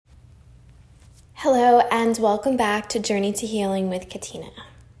Hello and welcome back to Journey to Healing with Katina.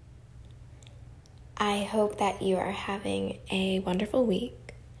 I hope that you are having a wonderful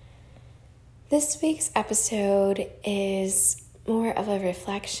week. This week's episode is more of a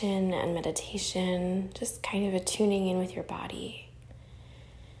reflection and meditation, just kind of a tuning in with your body.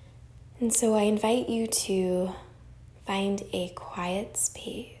 And so I invite you to find a quiet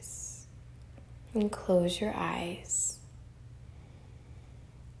space and close your eyes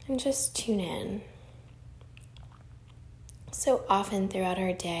and just tune in. So often throughout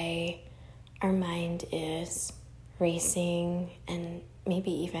our day, our mind is racing and maybe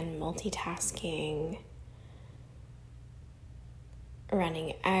even multitasking,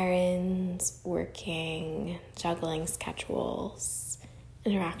 running errands, working, juggling schedules,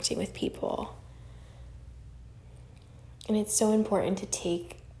 interacting with people. And it's so important to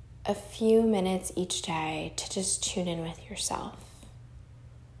take a few minutes each day to just tune in with yourself.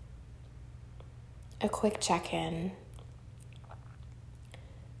 A quick check-in.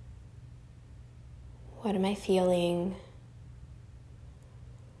 What am I feeling?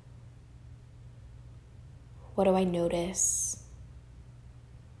 What do I notice?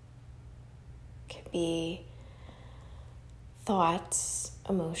 Could be thoughts,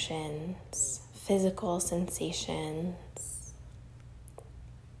 emotions, physical sensations.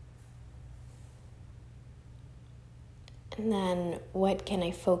 And then what can I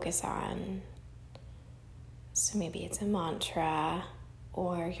focus on? So maybe it's a mantra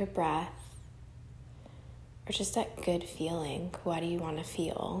or your breath. Or just that good feeling. What do you want to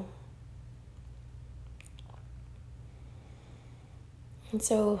feel? And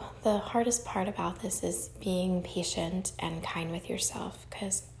so the hardest part about this is being patient and kind with yourself,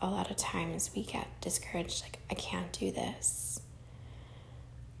 because a lot of times we get discouraged, like, I can't do this.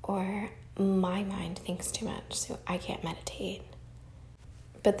 Or my mind thinks too much, so I can't meditate.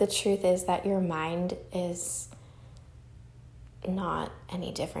 But the truth is that your mind is not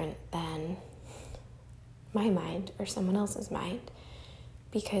any different than my mind or someone else's mind,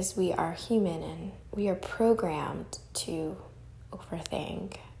 because we are human and we are programmed to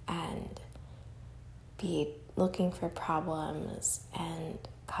overthink and be looking for problems and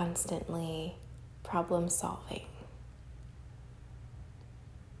constantly problem solving.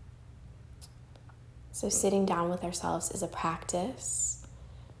 So sitting down with ourselves is a practice.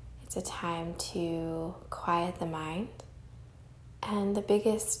 It's a time to quiet the mind. And the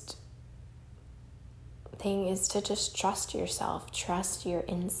biggest thing is to just trust yourself, trust your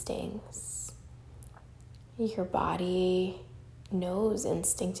instincts. Your body knows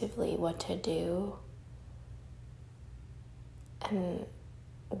instinctively what to do and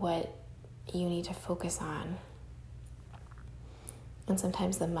what you need to focus on. And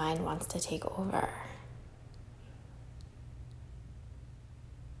sometimes the mind wants to take over.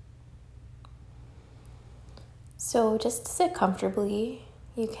 So just sit comfortably.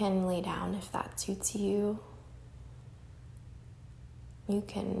 You can lay down if that suits you. You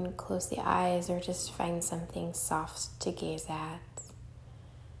can close the eyes or just find something soft to gaze at.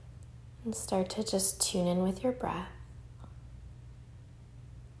 And start to just tune in with your breath.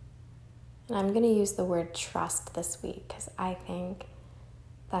 And I'm going to use the word trust this week because I think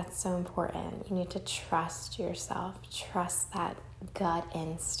that's so important. You need to trust yourself. Trust that gut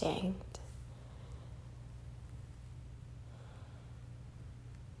instinct.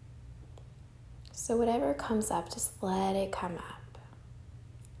 So whatever comes up, just let it come up.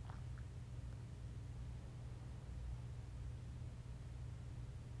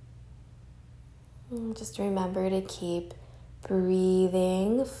 And just remember to keep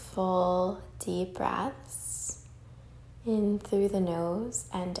breathing full, deep breaths in through the nose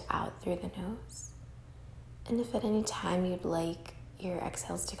and out through the nose. And if at any time you'd like your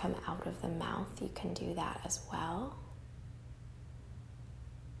exhales to come out of the mouth, you can do that as well.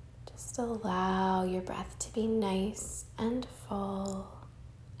 Just allow your breath to be nice and full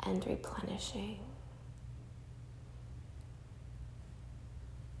and replenishing.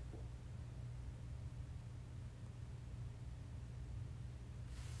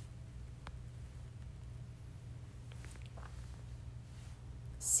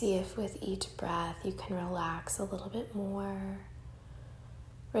 See if with each breath you can relax a little bit more.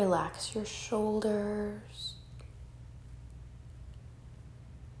 Relax your shoulders.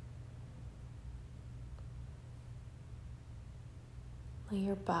 Let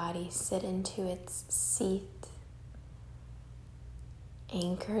your body sit into its seat,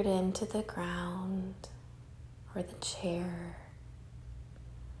 anchored into the ground or the chair.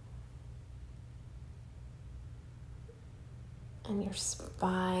 And your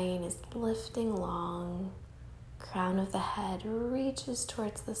spine is lifting long, crown of the head reaches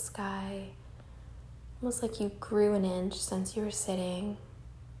towards the sky, almost like you grew an inch since you were sitting.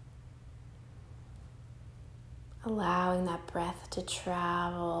 Allowing that breath to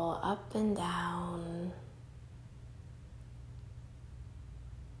travel up and down.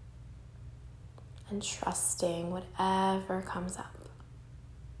 And trusting whatever comes up.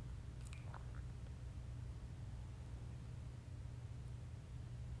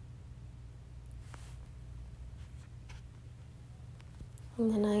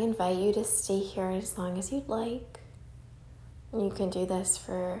 And then I invite you to stay here as long as you'd like. You can do this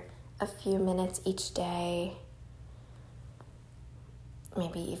for a few minutes each day,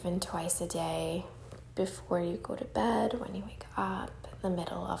 maybe even twice a day, before you go to bed, when you wake up, in the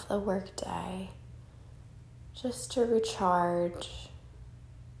middle of the workday, just to recharge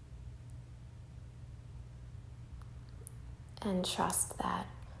and trust that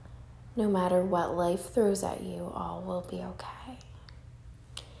no matter what life throws at you, all will be okay.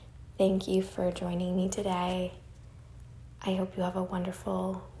 Thank you for joining me today. I hope you have a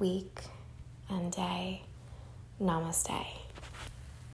wonderful week and day. Namaste.